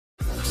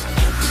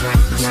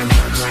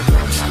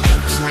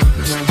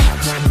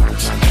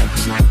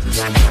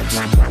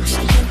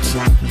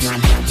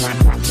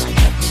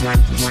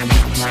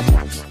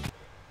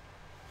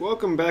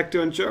Welcome back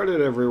to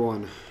Uncharted,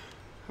 everyone.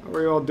 How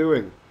are you all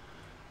doing?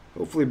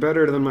 Hopefully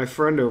better than my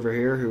friend over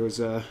here who was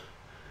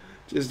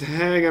just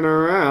hanging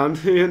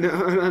around, you know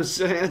what I'm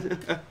saying?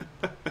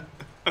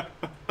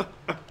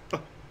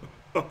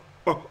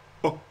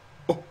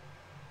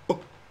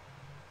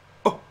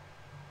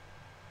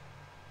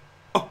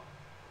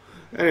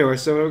 Anyway,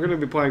 so we're going to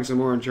be playing some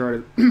more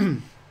Uncharted.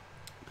 On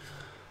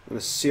a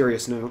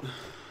serious note. Oh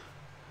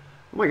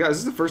my god,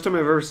 is this the first time I've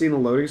ever seen a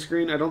loading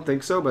screen? I don't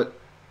think so, but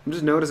I'm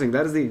just noticing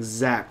that is the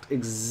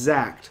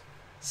exact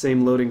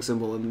same loading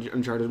symbol in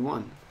Uncharted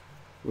 1.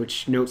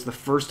 Which notes the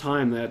first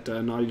time that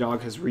Naughty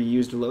Dog has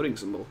reused a loading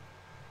symbol.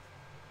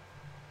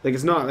 Like,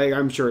 it's not, like,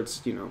 I'm sure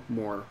it's, you know,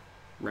 more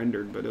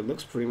rendered, but it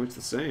looks pretty much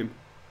the same.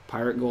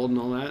 Pirate gold and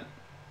all that.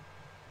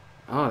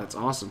 Oh, that's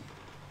awesome.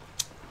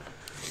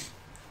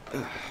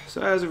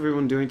 So how's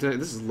everyone doing today?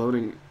 This is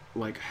loading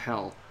like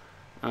hell.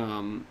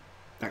 Actually,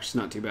 it's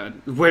not too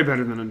bad. Way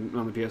better than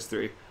on the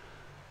PS3.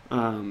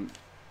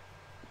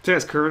 Today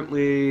is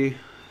currently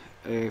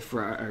a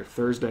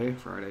Thursday.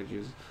 Friday,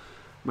 Jesus.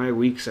 My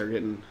weeks are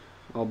getting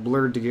all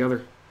blurred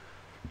together.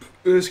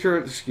 It is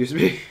current. Excuse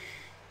me.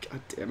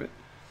 God damn it.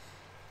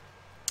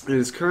 It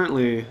is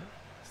currently.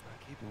 Let's not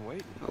keep him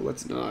waiting. Oh,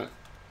 let's not.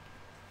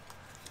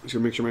 I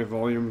should make sure my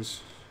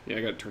volumes. Yeah,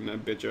 I gotta turn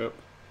that bitch up.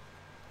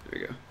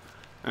 There you go.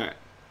 Alright.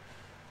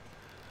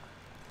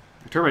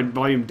 I turn my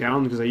volume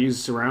down because I use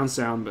surround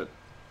sound, but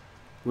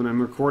when I'm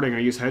recording I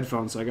use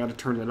headphones, so I gotta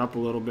turn it up a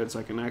little bit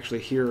so I can actually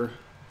hear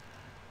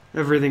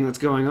everything that's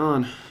going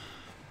on.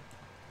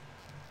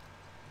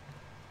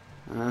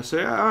 So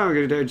yeah, I'm having a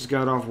good day. I just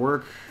got off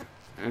work,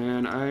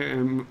 and I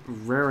am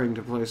raring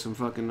to play some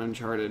fucking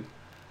Uncharted.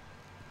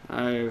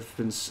 I've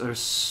been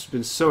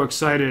so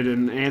excited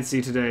and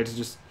antsy today to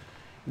just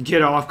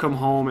get off, come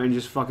home, and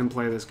just fucking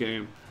play this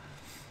game.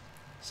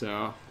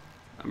 So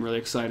I'm really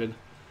excited.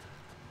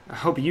 I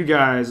hope you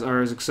guys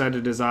are as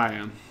excited as I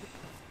am.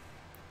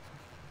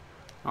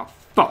 Oh,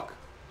 fuck.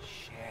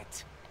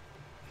 Shit.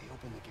 They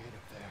opened the gate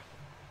up there.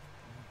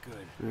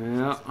 Good.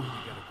 Yeah. So we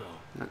gotta go.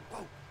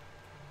 Whoa. I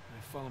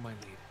follow my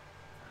lead.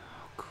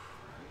 Oh,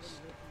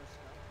 Christ.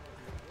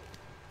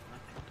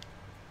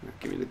 Right,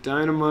 give me the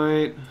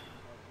dynamite.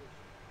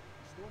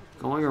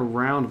 Going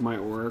around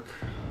might work.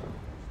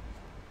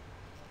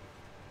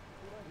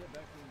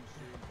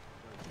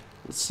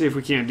 Let's see if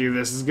we can't do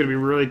this. This is going to be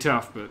really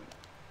tough, but...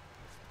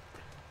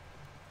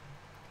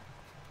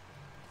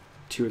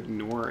 To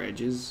ignore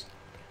edges?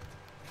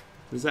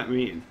 What does that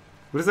mean?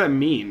 What does that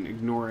mean,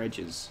 ignore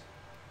edges?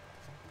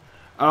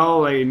 Oh,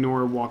 like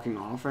ignore walking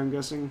off, I'm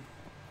guessing?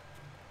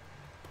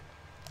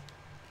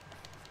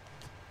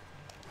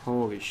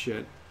 Holy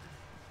shit.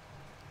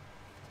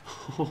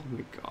 Oh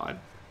my god.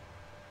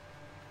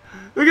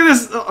 Look at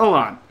this! Hold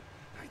on.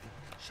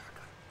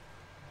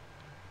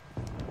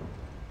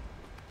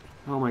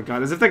 Oh my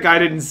god, as if that guy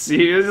didn't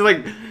see it.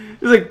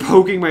 It's like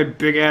poking my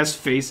big ass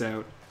face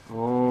out.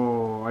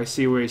 Oh, I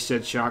see where he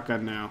said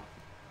shotgun now.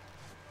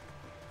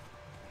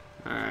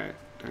 Alright,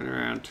 turn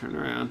around, turn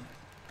around.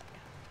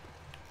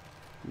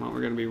 Come on,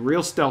 we're gonna be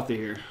real stealthy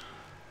here.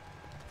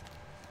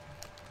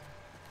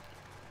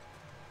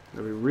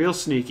 Gotta be real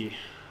sneaky.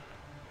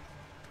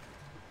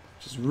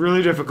 Which is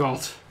really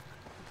difficult.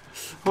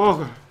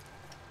 Oh,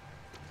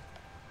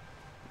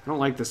 I don't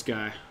like this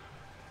guy.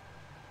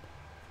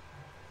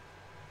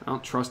 I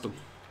don't trust him.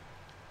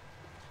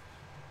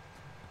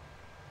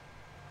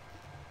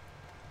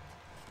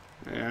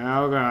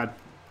 Yeah, oh god.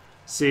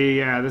 See,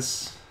 yeah,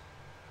 this...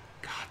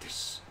 God,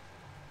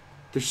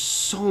 there's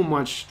so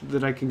much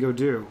that I can go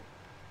do.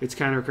 It's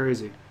kind of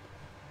crazy.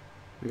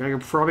 Like, I can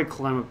probably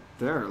climb up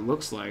there, it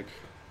looks like.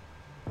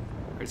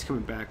 Alright, he's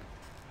coming back.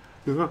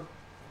 I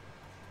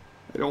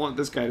don't want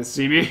this guy to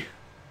see me. I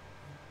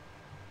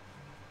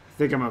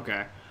think I'm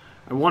okay.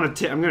 I'm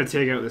gonna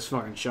take out this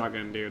fucking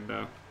shotgun dude,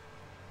 though.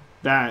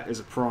 That is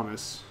a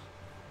promise.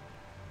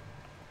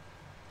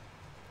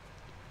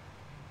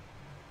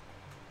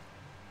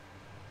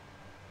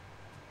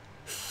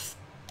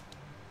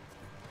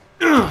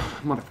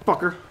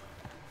 Motherfucker.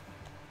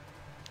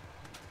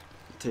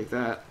 Take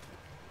that.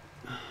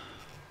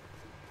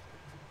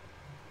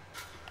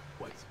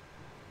 Wait.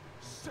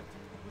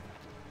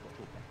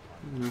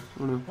 Oh no,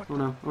 oh no, oh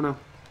no, oh no.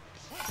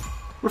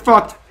 We're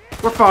fucked!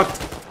 We're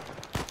fucked!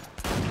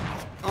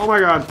 Oh my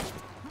god.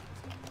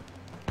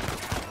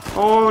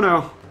 Oh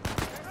no.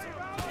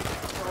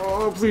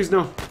 Oh, please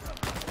no.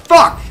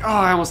 Fuck! Oh,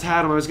 I almost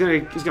had him.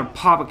 He's gonna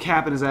pop a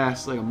cap in his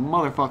ass like a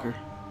motherfucker.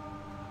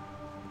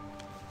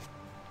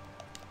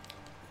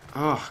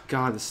 Oh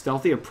god, the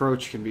stealthy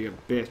approach can be a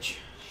bitch.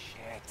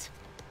 Shit.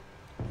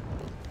 I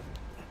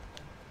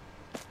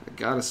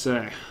gotta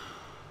say.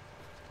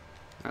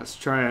 Let's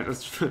try it.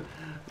 Let's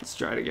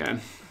try it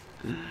again.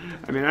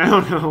 I mean, I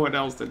don't know what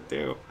else to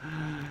do.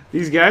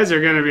 These guys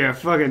are gonna be a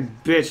fucking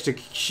bitch to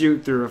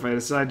shoot through if I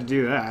decide to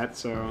do that,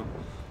 so...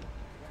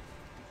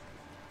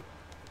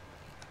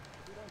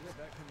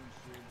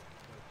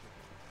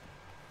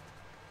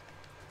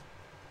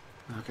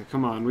 Okay,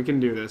 come on. We can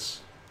do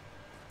this.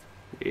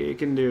 We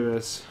can do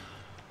this.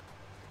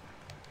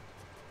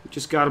 We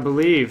just gotta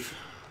believe.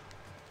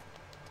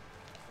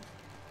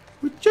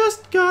 We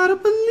just gotta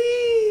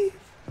believe.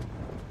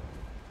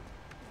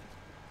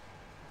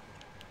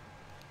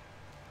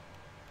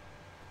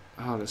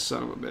 Oh, this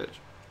son of a bitch.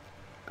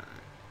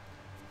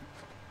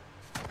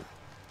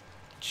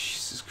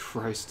 Jesus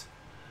Christ.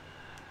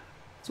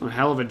 It's one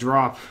hell of a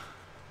drop.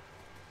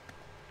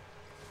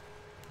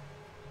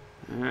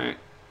 Alright.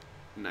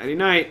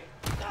 Nighty-night.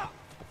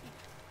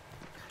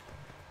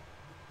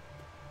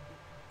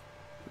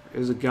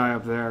 There's a guy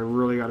up there. I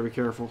really gotta be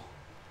careful.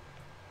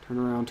 Turn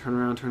around, turn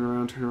around, turn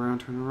around, turn around,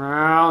 turn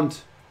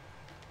around.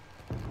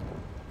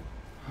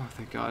 Oh,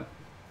 thank God.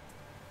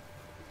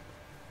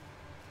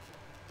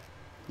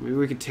 Maybe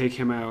we could take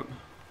him out.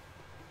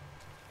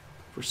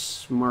 If we're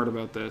smart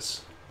about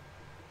this.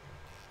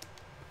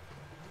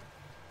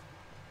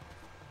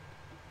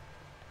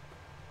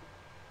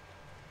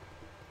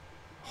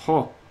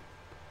 Oh.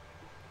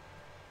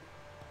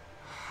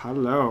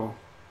 Hello.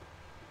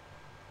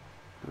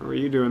 How are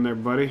you doing there,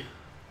 buddy?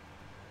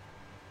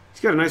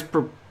 He's got a nice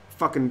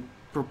fucking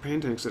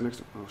propane tank sitting next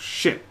to him. Oh,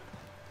 shit.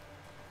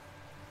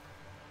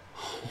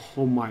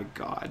 Oh my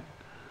God.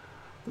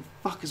 The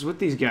fuck is with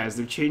these guys?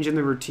 They're changing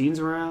their routines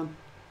around?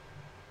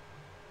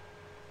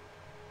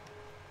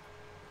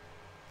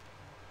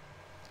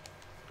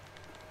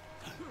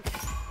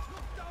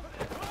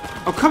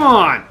 Oh, come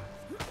on!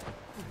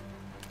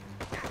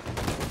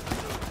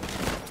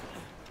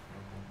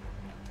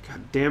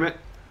 God damn it.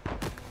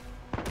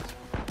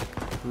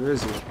 Where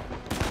is he?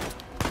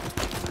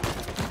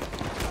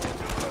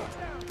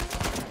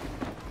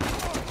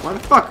 Why the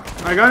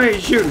fuck? My gun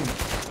ain't shooting.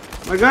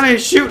 My gun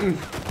ain't shooting.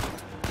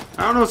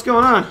 I don't know what's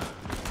going on.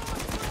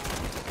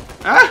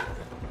 Ah!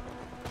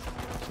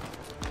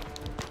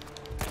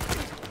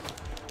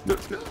 No,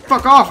 no,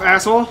 fuck off,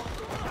 asshole.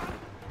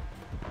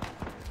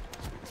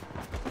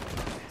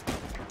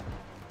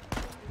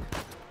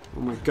 Oh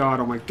my God,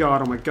 oh my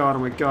God, oh my God, oh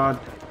my God.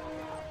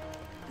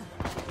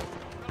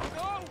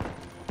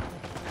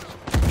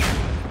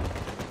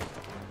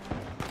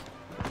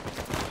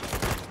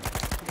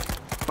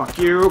 Fuck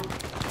you.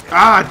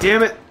 Ah,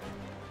 damn it.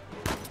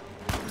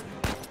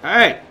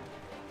 Hey.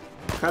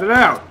 Cut it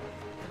out.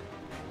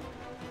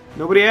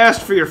 Nobody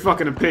asked for your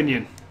fucking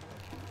opinion.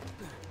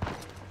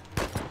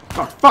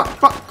 Fuck, fuck,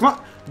 fuck. Come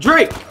on.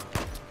 Drake.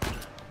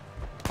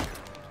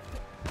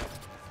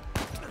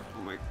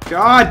 Oh my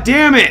God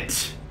damn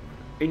it.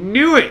 I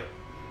knew it.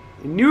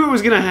 I knew it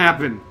was gonna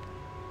happen.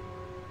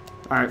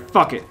 Alright,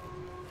 fuck it.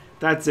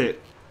 That's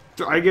it.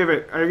 I give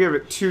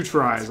it 2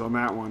 tries on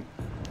that one.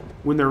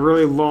 When they're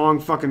really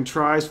long fucking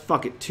tries,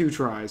 fuck it, 2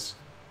 tries.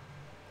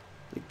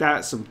 Like,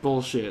 that's some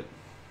bullshit.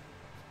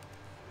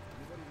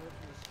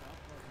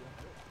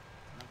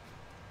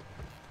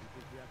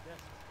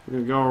 We're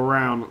gonna go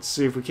around. Let's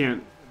see if we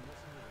can't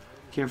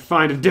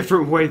find a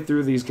different way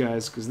through these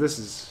guys, because this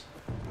is...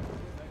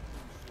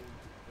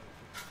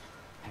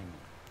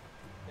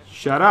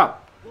 Shut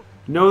up.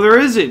 No, there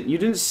isn't. You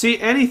didn't see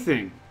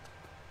anything.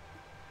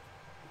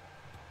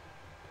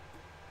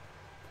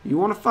 You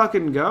want to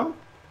fucking go?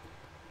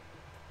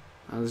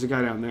 Oh, there's a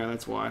guy down there,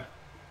 that's why.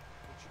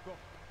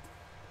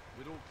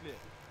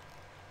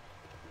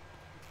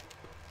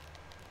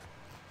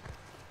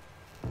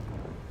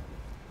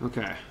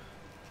 Okay.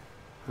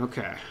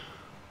 Okay.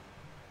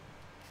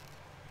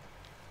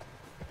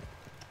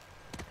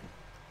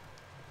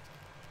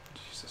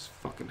 Jesus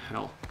fucking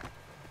hell.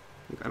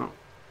 Like, I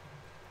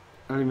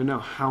don't even know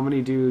how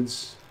many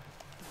dudes.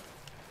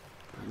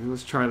 I mean,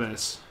 let's try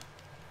this.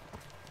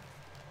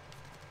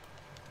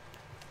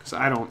 Cause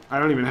I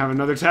don't even have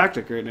another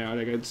tactic right now.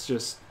 Like, it's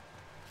just.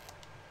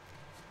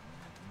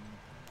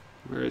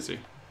 Where is he? Is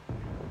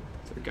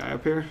there a guy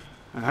up here?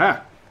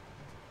 Aha!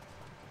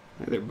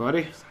 Hey there,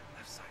 buddy.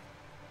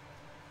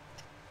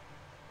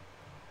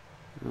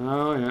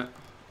 Oh yeah.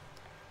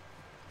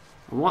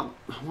 I want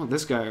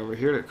this guy over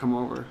here to come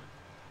over.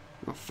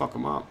 I'll fuck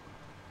him up.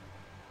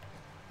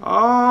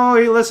 Oh,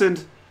 he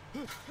listened.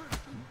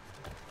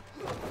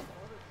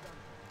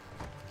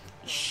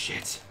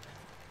 Shit.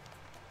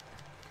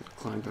 Gotta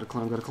climb, gotta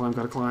climb, gotta climb,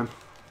 gotta climb.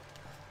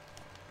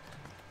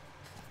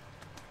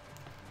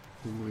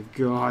 Oh my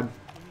God.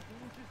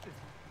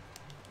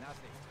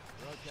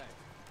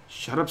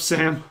 Shut up,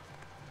 Sam.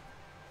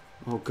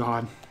 Oh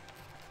God.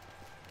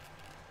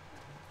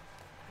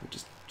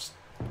 Just...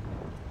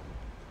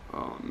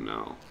 Oh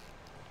no.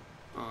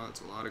 Oh,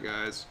 that's a lot of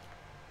guys.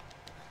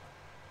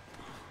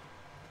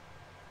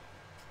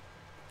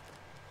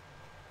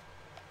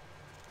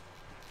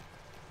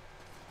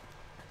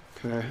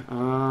 Okay,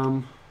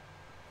 oh,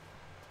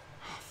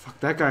 fuck,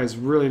 that guy is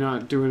really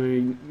not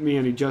doing me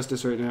any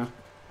justice right now.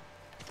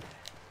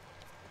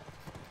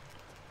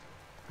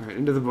 Alright,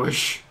 into the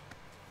bush.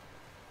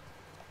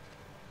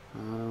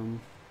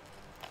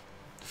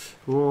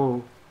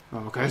 Whoa. Oh,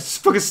 okay, this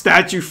fucking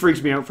statue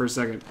freaks me out for a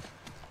second.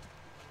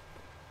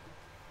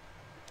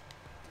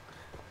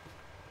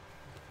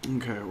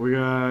 Okay, we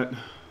got...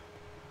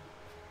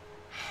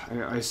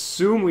 I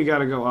assume we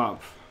gotta go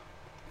up.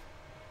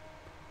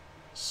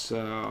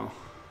 So...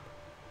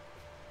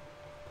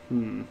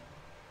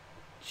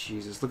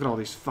 Jesus, look at all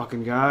these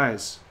fucking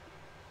guys.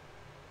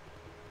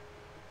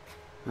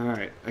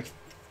 Alright, I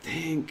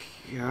think...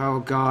 Oh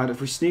god,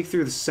 if we sneak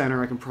through the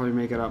center, I can probably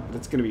make it up. But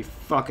it's gonna be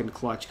fucking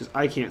clutch, because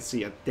I can't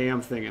see a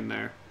damn thing in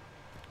there.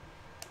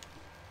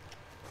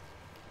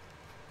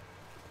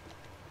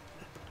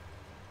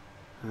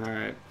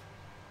 Alright.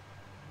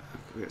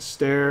 We got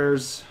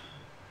stairs.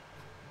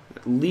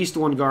 At least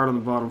one guard on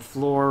the bottom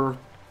floor.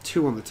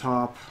 2 on the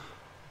top.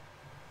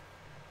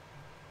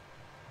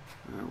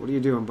 Alright, what are you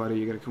doing, buddy?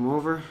 You gonna come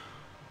over?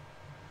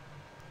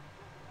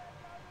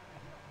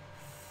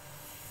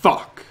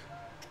 Fuck!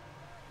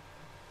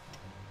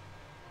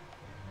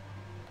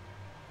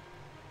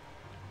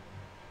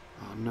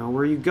 Oh no,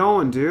 where are you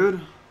going,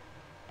 dude?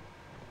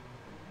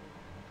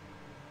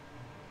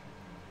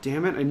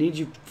 Damn it, I need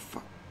you...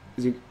 Fuck.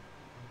 Is he...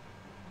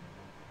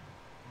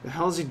 The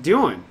hell is he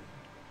doing?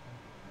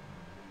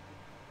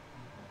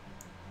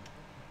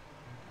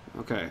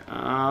 Okay,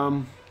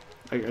 I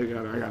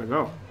gotta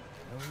go.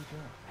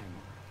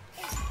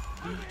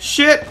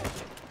 Shit!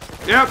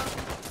 Yep!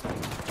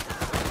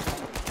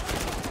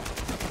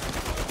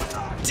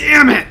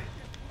 Damn it!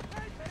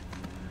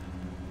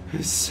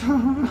 I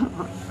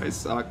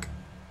suck.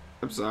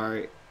 I'm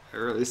sorry. I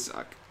really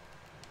suck.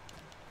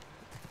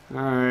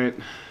 Alright.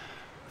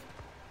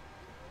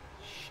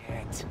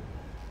 Shit.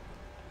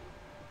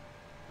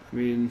 I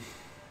mean...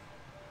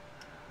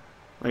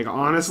 Like,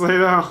 honestly,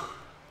 though...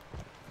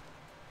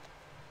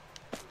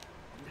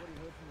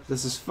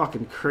 This is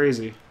fucking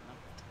crazy.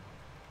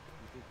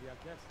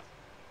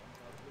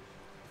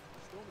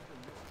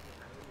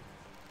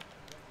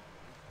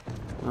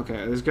 Okay,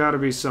 there's got to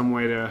be some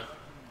way to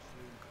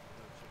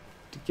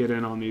get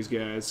in on these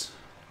guys.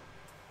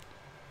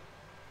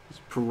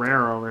 There's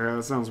Pereira over here.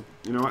 That sounds...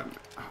 You know what?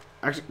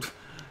 Actually,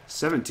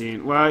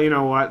 17. Well, you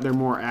know what? They're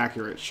more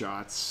accurate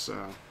shots,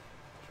 so...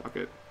 Fuck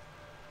it.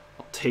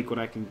 I'll take what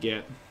I can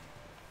get.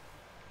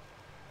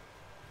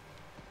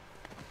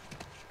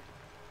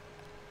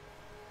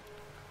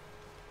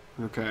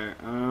 Okay,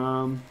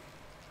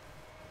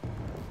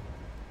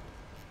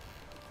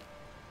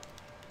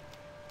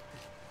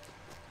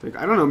 like,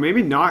 I don't know,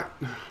 maybe not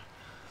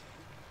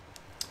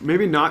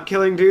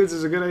killing dudes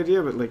is a good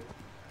idea, but like,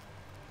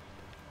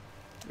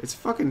 it's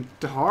fucking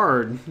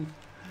hard.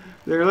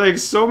 There are like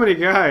so many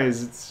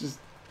guys, it's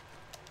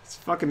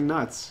fucking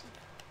nuts.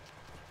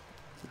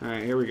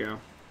 Alright, here we go.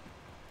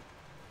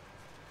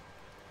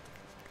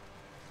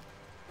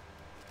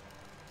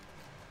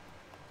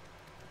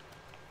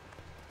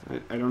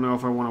 I don't know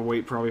if I want to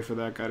wait probably for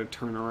that guy to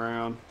turn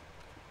around.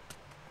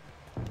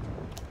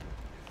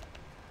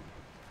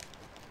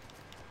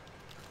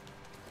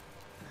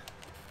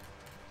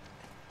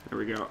 There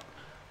we go.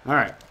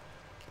 Alright.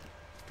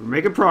 We're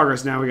making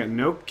progress now. We got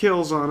no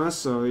kills on us,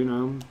 so, you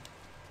know.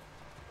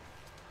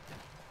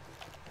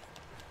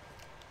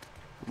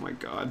 Oh my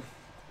god.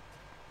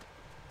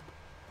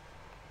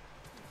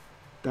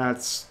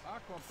 That's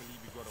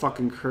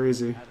fucking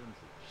crazy.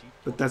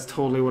 But that's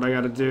totally what I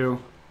gotta do.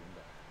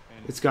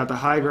 It's got the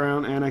high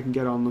ground, and I can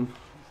get on them.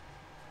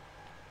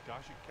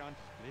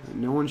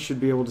 No one should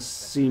be able to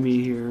see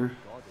me here.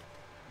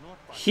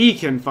 He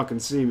can fucking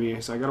see me,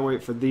 so I gotta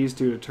wait for these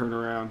two to turn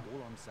around.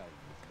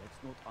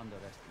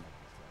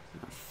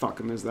 Oh,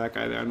 fucking, there's that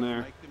guy down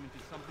there.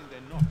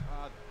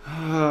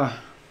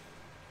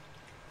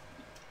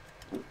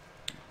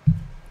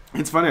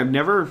 It's funny, I've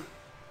never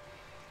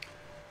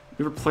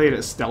played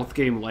a stealth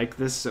game like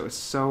this, so it's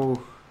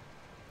so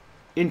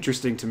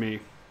interesting to me.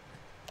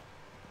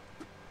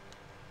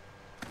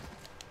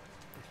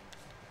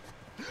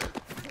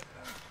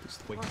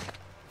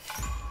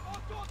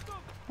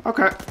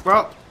 Okay,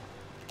 well,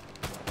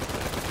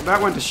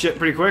 that went to shit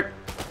pretty quick.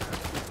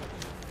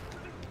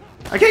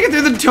 I can't get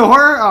through the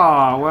door?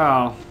 Oh,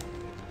 well.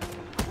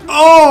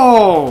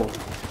 Oh!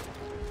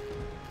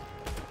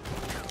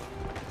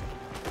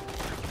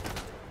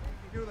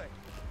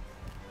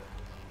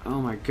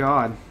 Oh my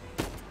god.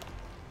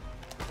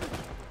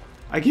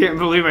 I can't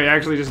believe I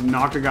actually just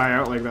knocked a guy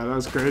out like that. That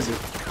was crazy.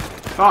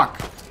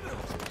 Fuck.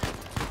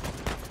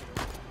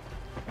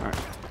 Alright.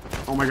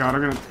 Oh my god,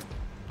 I'm gonna...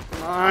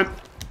 Come on.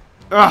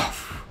 Ugh.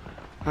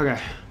 Okay.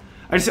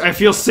 I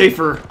feel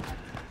safer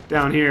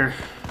down here.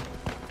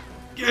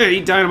 Yeah,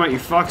 eat dynamite, you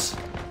fucks.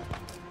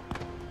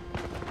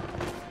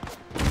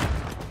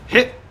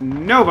 Hit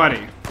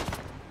nobody.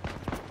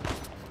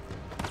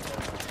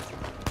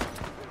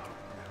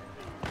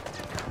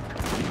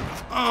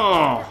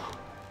 Oh.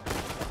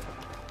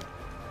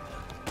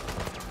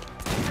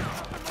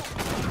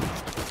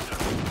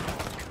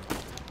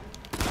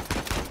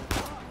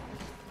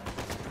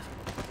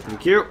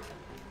 Thank you.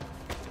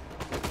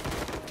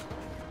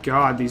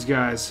 God, these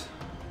guys.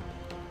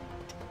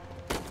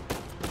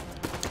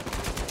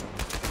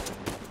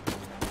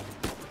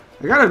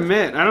 I gotta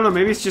admit, I don't know,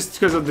 maybe it's just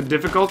because of the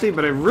difficulty,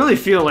 but I really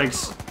feel like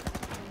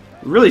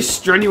really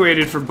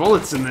strenuated for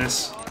bullets in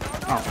this.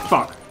 Oh,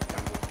 fuck.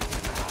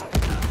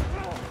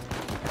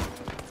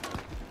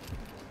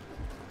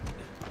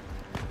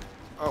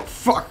 Oh,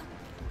 fuck.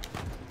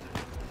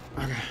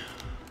 Okay.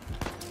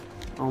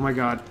 Oh my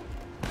god.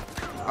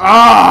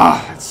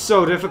 Ah! It's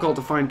so difficult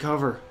to find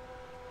cover.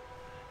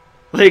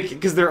 Like,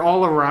 because they're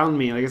all around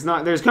me. Like, it's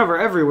not... There's cover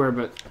everywhere,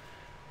 but...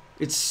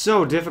 It's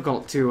so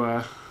difficult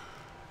to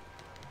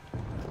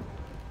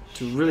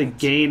really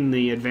gain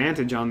the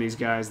advantage on these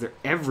guys. They're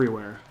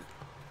everywhere.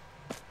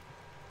 It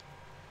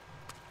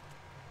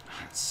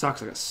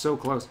sucks. I got so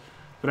close.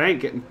 But I ain't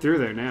getting through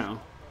there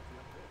now.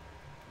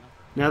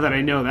 Now that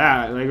I know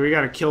that, like, we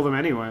gotta kill them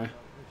anyway.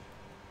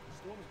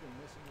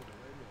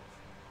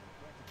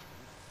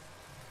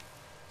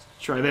 Let's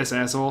try this,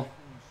 asshole.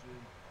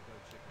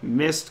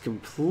 Missed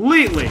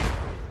completely.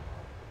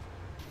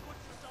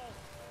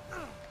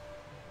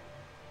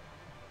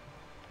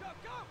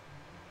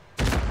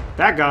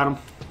 That got him.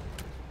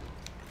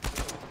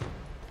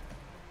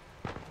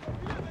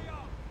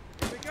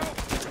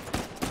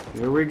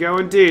 Here we go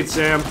indeed,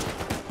 Sam.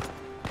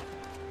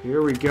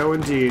 Here we go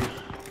indeed.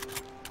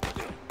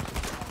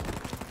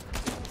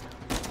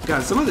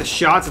 God, some of the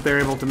shots that they're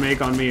able to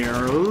make on me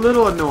are a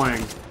little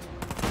annoying.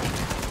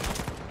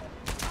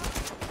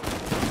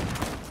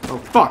 Oh,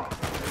 fuck.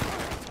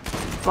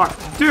 Fuck.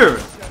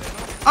 Dude.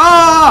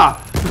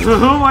 Ah!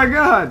 Oh my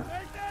god.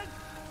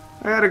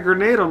 I had a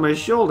grenade on my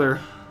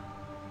shoulder.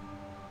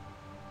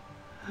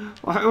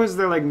 Why was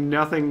there, like,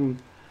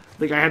 nothing...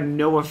 Like, I had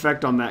no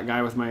effect on that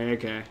guy with my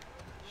AK.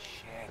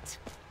 Shit.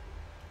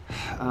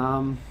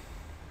 I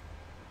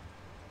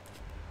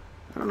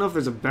don't know if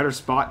there's a better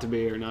spot to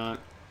be or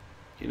not.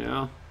 You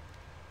know?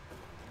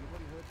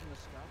 Anybody heard from the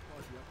scout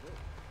party up there?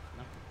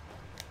 Nothing.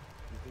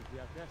 You think we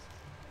have guests?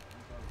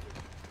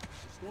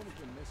 The storm has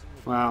been messing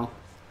with Wow.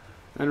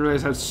 I didn't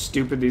realize how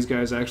stupid these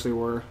guys actually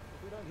were. If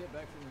we don't hear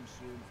back from them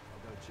soon, I'll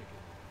go check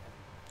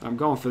it. I'm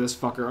going for this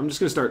fucker. I'm just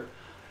gonna start...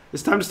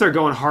 It's time to start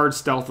going hard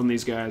stealth on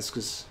these guys,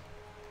 because...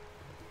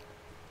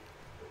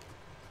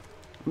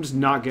 I'm just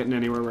not getting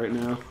anywhere right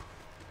now.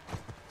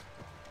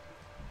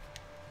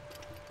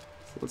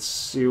 So let's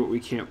see what we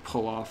can't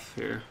pull off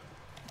here.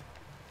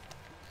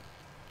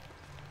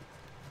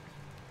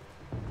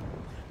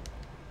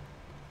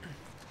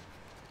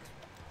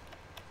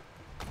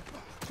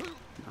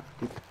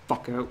 Get the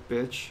fuck out,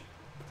 bitch.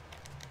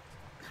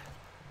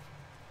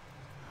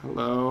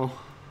 Hello.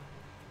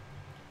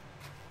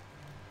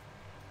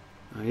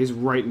 He's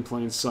right in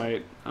plain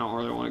sight. I don't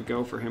really want to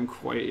go for him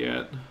quite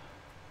yet.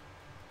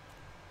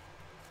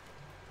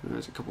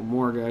 There's a couple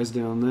more guys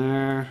down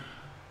there.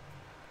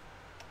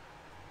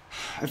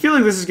 I feel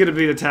like this is going to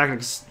be the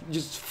tactics.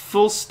 Just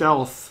full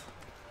stealth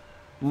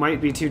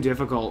might be too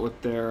difficult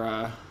with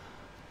their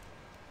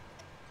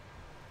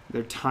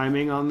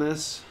timing on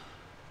this.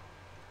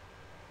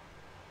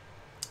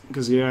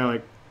 Because, yeah,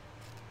 like...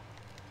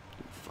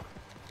 Fuck.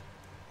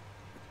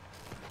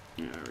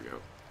 Yeah, there we go.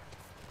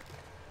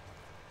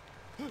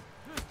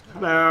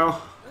 Hello.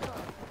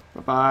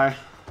 Bye-bye.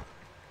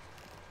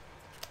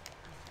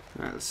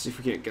 Alright, let's see if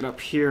we can't get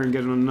up here and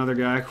get another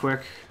guy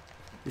quick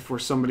before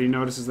somebody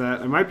notices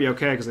that. I might be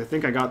okay, because I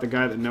think I got the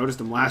guy that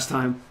noticed him last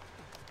time.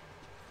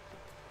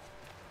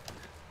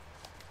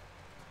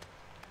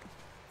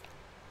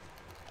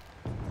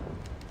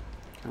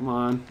 Come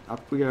on,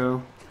 up we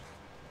go.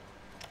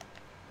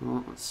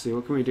 Well, let's see,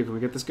 what can we do? Can we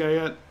get this guy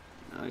yet?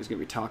 Oh, he's gonna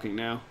be talking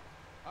now.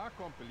 I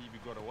can't believe you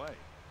got away.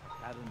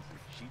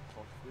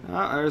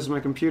 Ah, there's my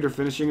computer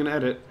finishing an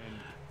edit. And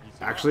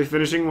he's Actually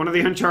finishing one of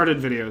the Uncharted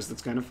videos.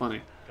 That's kind of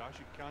funny. God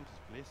should count his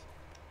blessing.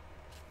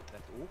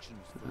 That auction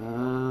was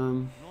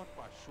Not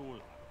by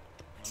shoreline,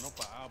 and not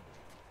by our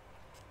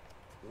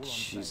boat. all on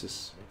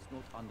Jesus. Let's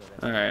not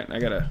underestimate. Alright, I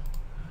gotta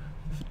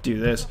do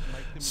this. Make them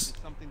into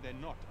something they're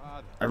not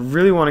either. I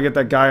really want to get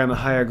that guy on the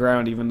higher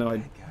ground, even though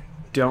I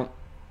don't...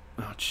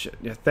 Oh, shit.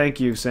 Yeah, thank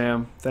you,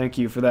 Sam. Thank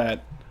you for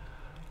that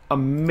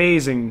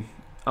amazing,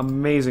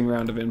 amazing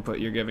round of input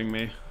you're giving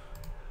me.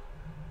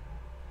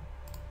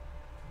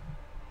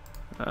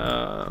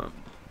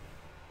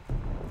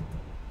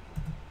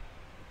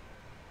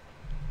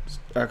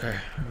 Okay,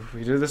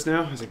 we do this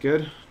now? Is it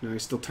good? No,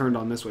 he's still turned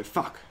on this way.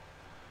 Fuck.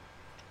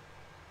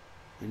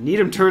 I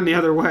need him turned the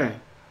other way.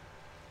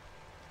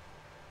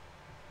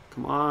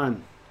 Come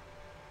on.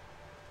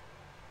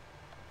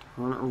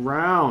 Turn it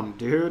around,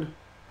 dude.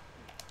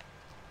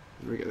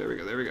 There we go, there we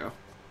go, there we go.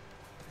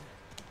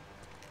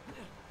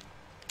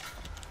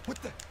 What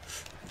the?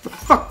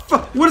 Fuck,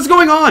 fuck, what is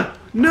going on?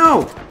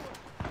 No!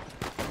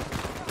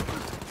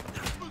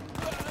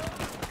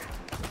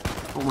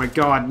 Oh my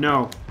god,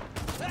 no.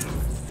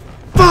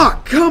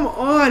 Fuck, come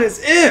on, as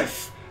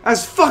if!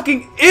 As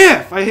fucking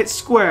if I hit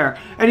square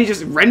and he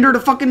just rendered a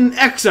fucking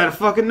X out of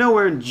fucking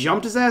nowhere and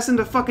jumped his ass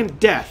into fucking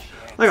death.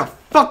 Like a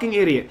fucking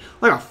idiot.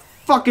 Like a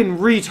fucking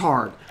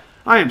retard.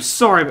 I am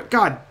sorry, but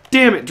god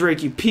damn it,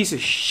 Drake, you piece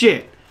of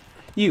shit.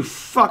 You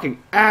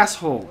fucking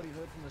asshole. Anybody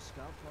heard from the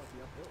scout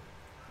party up there?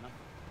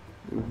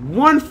 Nothing.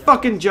 One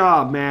fucking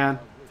job, man.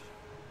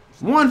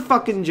 One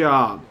fucking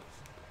job.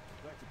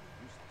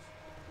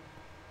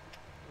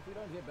 If we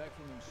don't hear back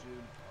from them soon,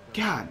 I'll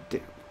go. God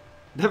damn.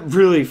 That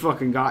really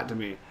fucking got to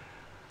me.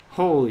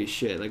 Holy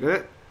shit. Like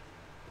that.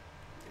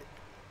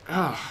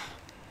 Ugh.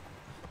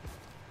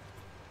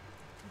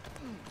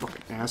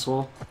 Fucking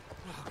asshole.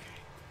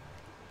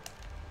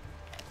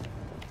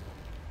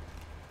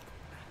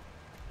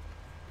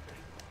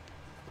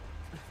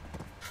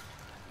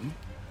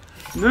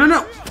 No, no,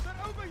 no!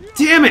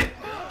 Damn it!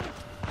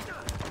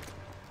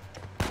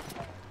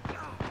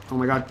 Oh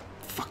my god.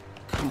 Fuck.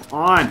 Come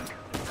on.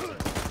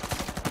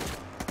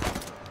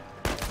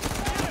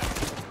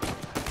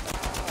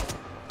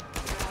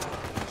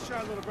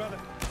 Shot, little brother.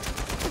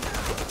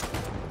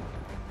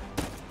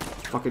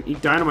 Fucking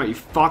eat dynamite, you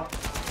fuck.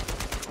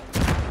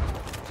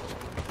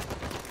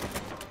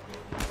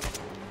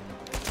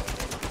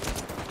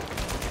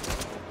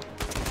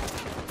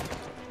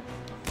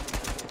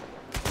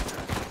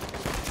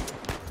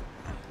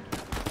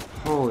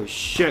 Holy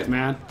shit,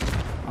 man.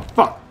 Oh,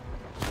 fuck.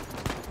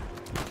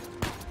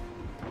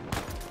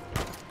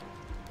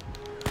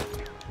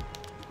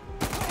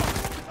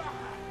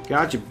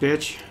 Gotcha,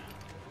 bitch.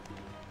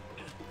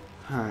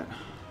 Alright.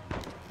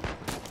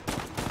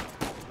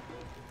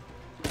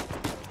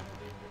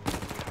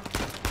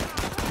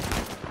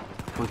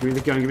 Come on, give me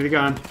the gun, give me the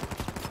gun.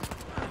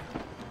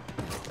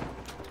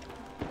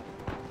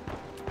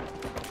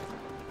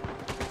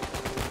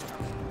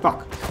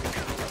 Fuck.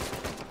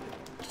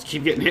 Just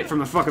keep getting hit from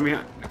the fucking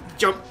behind.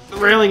 Jump the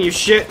railing, you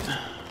shit.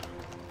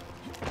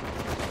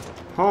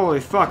 Holy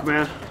fuck,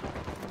 man.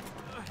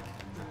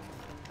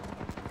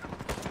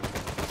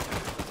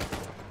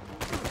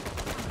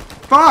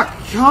 Fuck!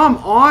 Come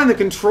on! The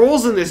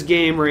controls in this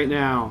game right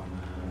now.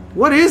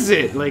 What is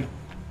it? Like...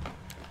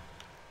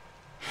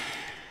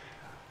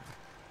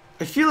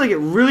 I feel like it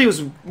really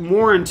was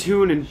more in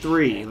tune in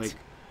 3. Like...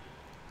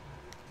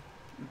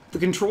 The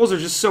controls are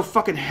just so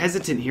fucking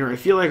hesitant here. I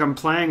feel like I'm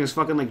playing as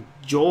fucking like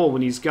Joel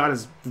when he's got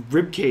his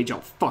ribcage all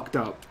fucked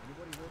up.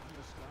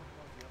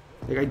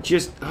 Like I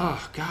just...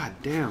 Oh, god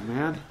damn,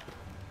 man.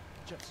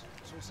 Jess,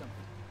 saw something.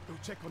 Go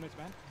check on it,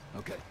 man.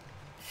 Okay.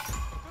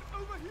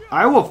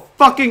 I will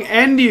fucking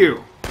end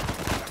you!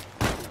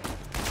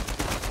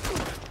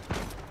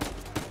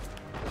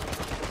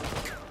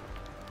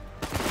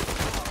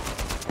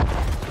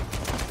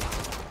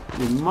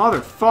 You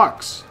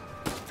motherfucks.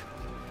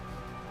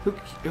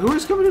 Who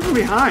is coming in from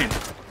behind?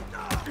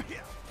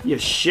 You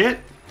shit.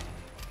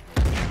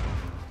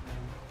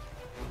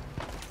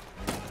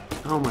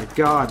 Oh my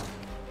god.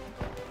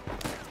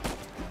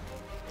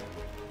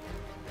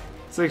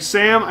 It's like,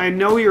 Sam, I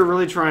know you're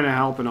really trying to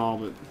help and all,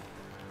 but...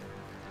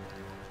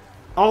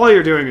 all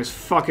you're doing is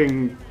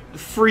fucking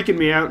freaking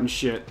me out and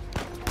shit.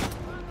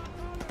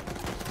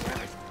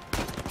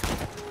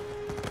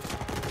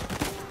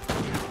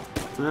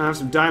 I have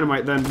some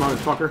dynamite then,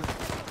 motherfucker.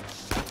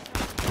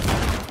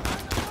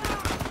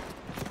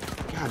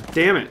 God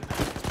damn it.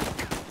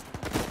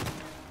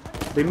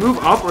 They move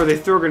up or they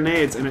throw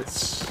grenades and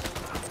it's...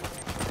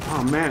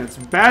 oh man, it's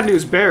bad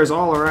news bears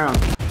all around.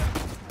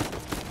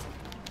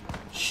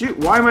 Shoot,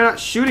 why am I not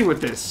shooting with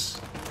this?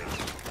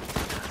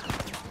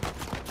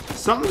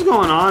 Something's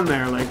going on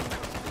there, like...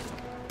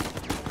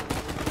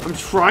 I'm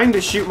trying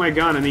to shoot my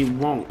gun and he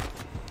won't.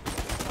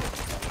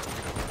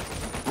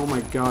 Oh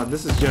my god,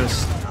 this is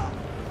just...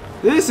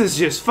 this is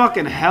just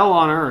fucking hell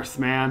on earth,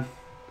 man.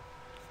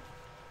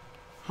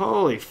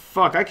 Holy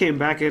fuck, I came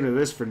back into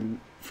this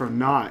for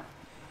naught.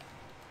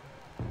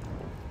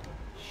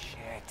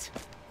 Shit.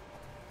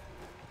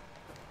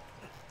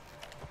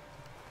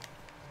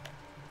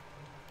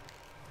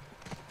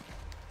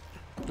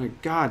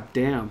 Like, god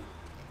damn.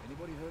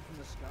 Anybody heard from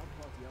the scout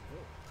party up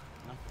hill?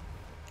 Nothing.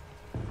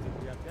 I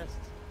think we have guests.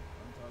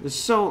 There's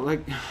so,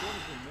 like...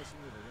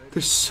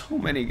 there's so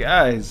many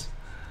guys.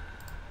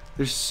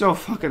 They're so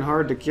fucking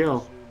hard to kill. I'll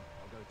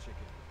go check it.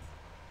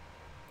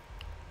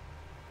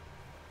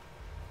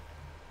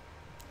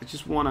 I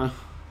just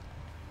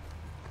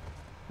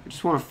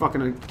wanna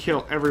fucking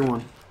kill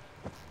everyone.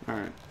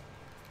 Alright.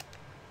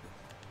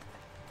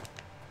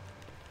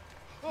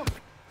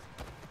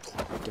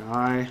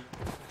 Die.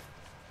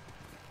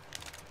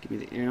 Give me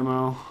the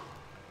ammo.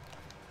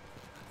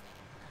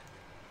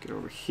 Get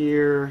over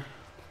here.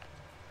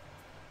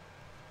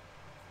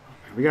 Oh,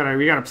 man,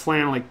 we gotta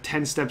plan like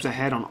 10 steps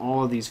ahead on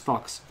all of these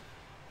fucks.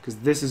 Because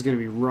this is gonna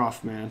be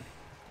rough, man.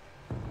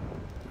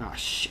 Ah,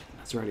 shit.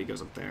 That's right, he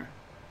goes up there.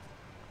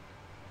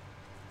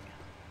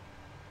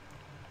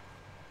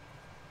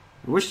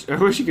 I wish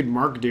you could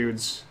mark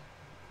dudes.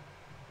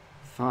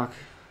 Fuck.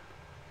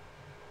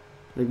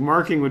 Like,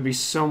 marking would be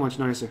so much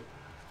nicer.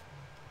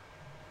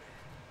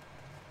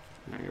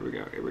 Right, here we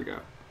go, here we go.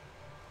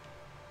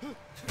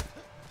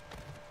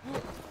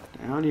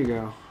 Down you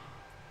go.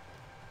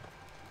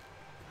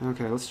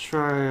 Okay, let's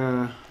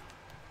try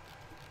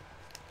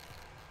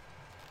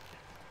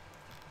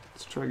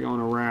going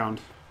around.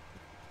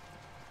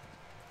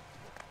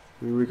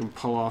 Maybe we can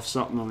pull off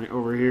something on the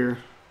over here.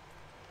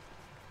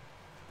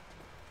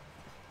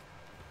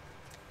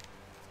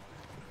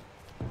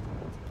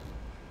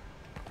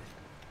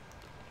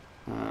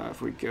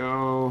 If we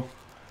go...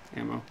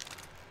 ammo.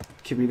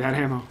 Give me that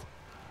ammo.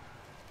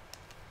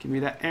 Give me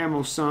that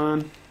ammo,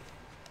 son.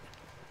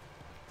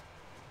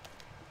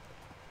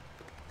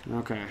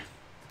 Okay.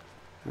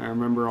 I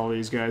remember all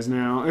these guys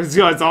now. It's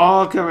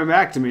all coming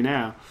back to me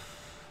now.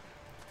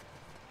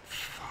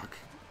 Fuck.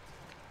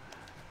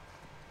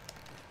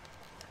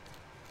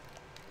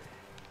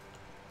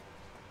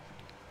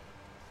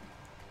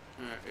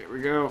 Alright, here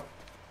we go.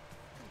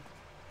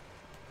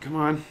 Come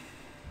on.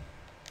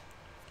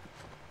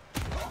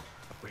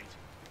 Wait.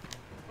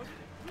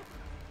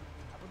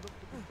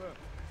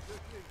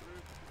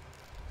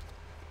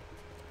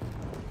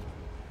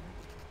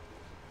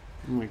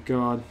 Oh my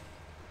god.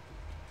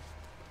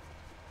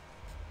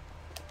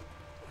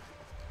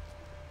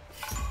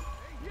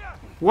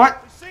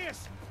 What?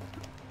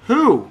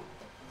 Who?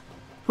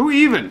 Who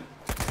even?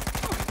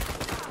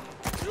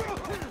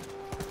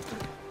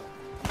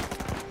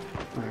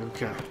 Alright,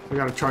 okay. We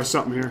gotta try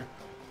something here.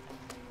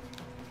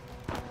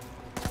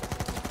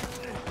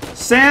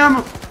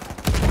 Sam!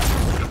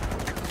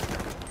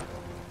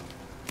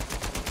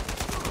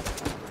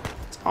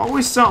 It's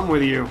always something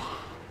with you.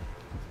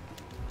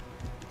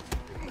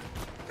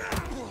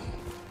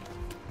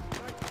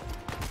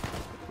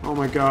 Oh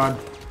my god.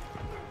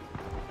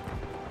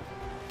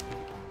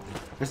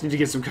 I just need to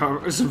get some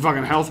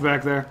fucking health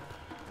back there.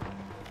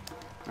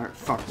 Alright,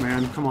 fuck,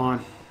 man. Come on.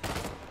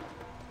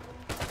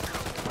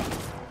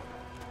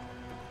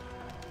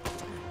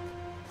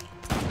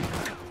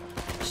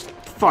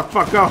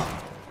 Fuck, go.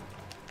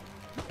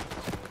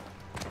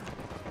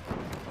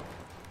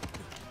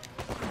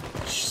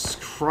 Jesus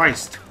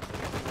Christ.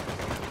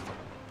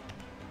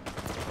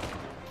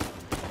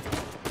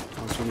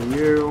 Toss one of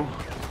you.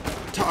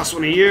 Toss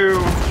one of you.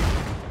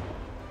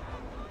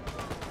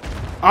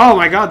 Oh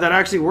my god, that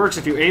actually works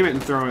if you aim it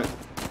and throw it.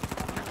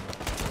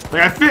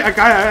 Like,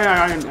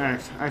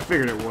 I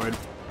figured it would.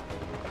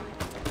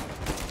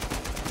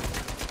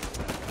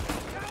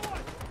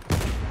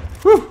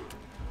 Whew!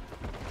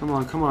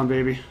 Come on,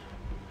 baby.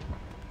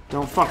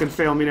 Don't fucking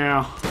fail me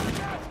now.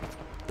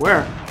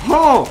 Where?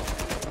 Oh!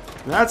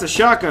 That's a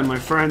shotgun, my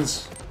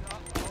friends.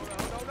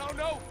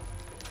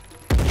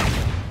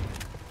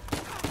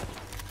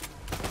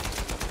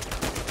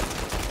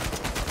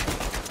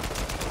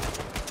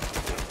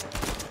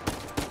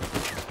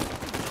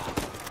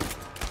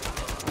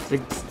 They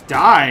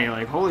die,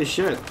 like, holy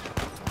shit.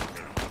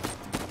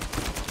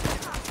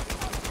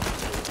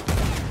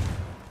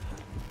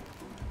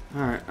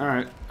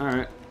 Alright.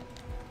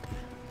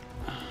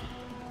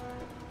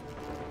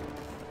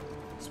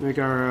 Let's make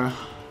our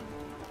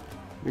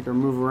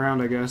move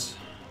around, I guess.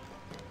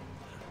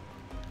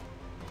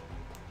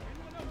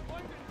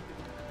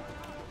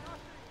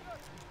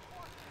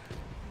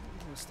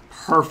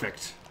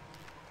 Perfect.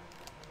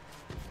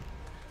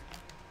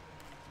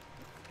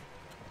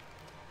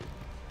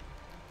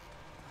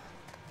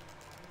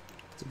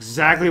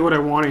 Exactly what I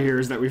want to hear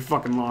is that we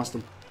fucking lost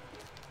him.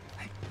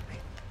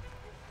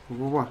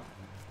 What?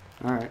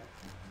 Alright.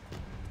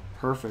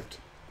 Perfect.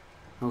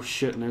 Oh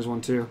shit, and there's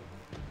one too.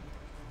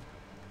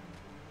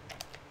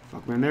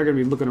 Fuck, man, they're gonna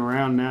be looking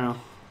around now.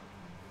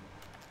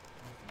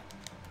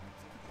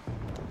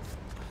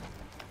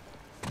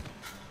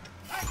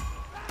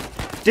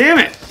 Damn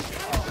it!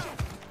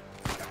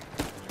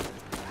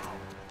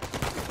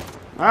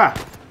 Ah!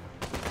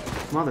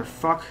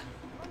 Motherfuck.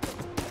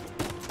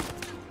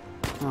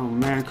 Oh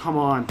man, come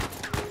on.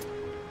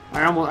 I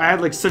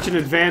had like such an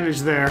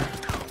advantage there.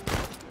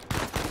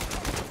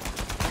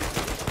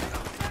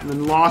 And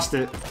then lost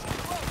it.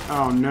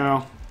 Oh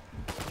no.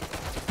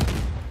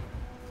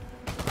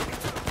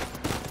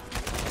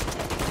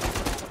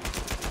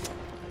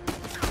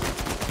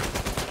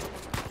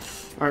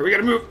 Alright, we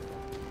gotta move.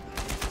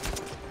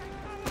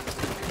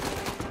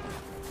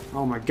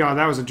 Oh my god,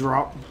 that was a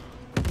drop.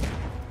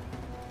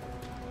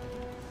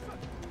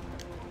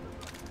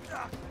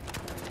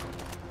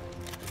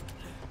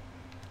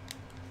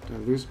 Did I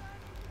lose?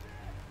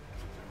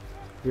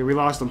 Yeah, we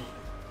lost him.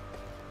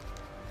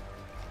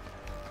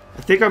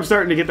 I think I'm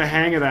starting to get the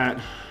hang of that.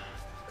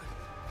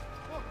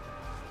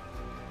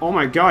 Oh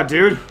my god,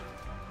 dude.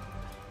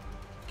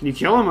 Can you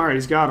kill him? Alright,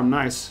 he's got him.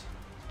 Nice.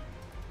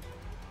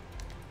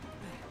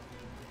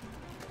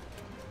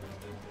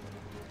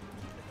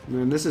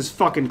 Man, this is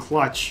fucking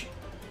clutch.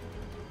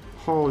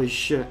 Holy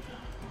shit.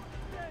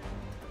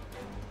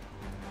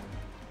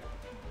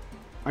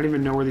 I don't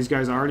even know where these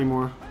guys are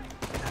anymore.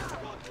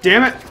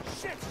 Damn it!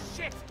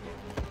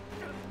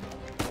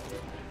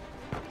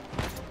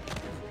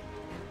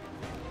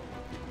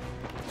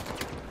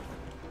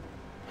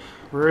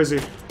 Where is he?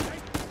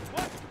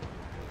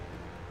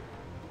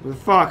 Where the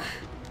fuck?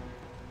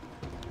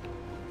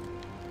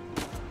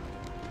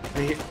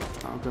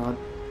 Oh god.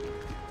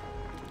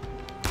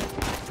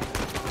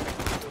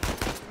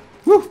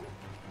 Woo!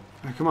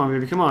 Right, come on,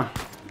 baby, come on.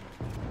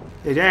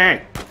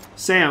 Hey,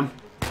 Sam.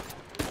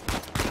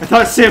 I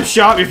thought Sam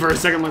shot me for a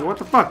second. I'm like, what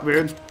the fuck,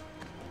 man? Did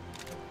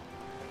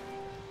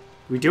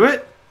we do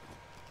it?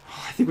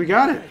 Oh, I think we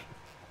got it. I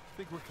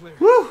think we're clear.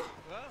 Woo!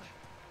 Well,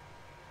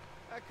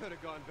 that could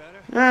have gone better.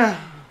 Yeah.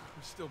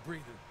 We're still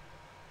breathing.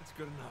 That's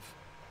good enough.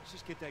 Let's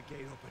just get that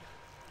gate open.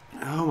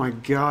 Oh my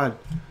god.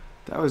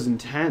 That was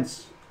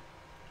intense.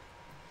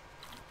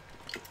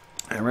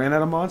 I ran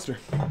out of monster.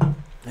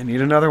 I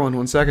need another one.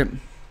 1 second.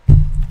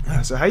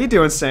 So how you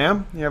doing,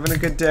 Sam? You having a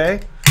good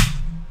day?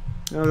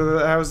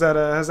 How's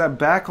that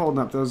back holding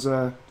up?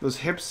 Those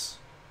hips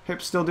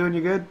still doing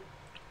you good?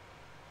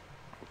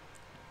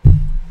 All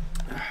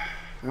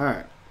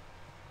right.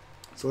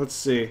 So let's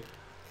see.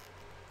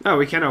 Oh,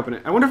 we can't open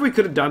it. I wonder if we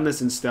could have done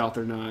this in stealth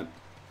or not.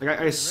 Like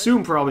I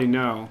assume probably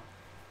no.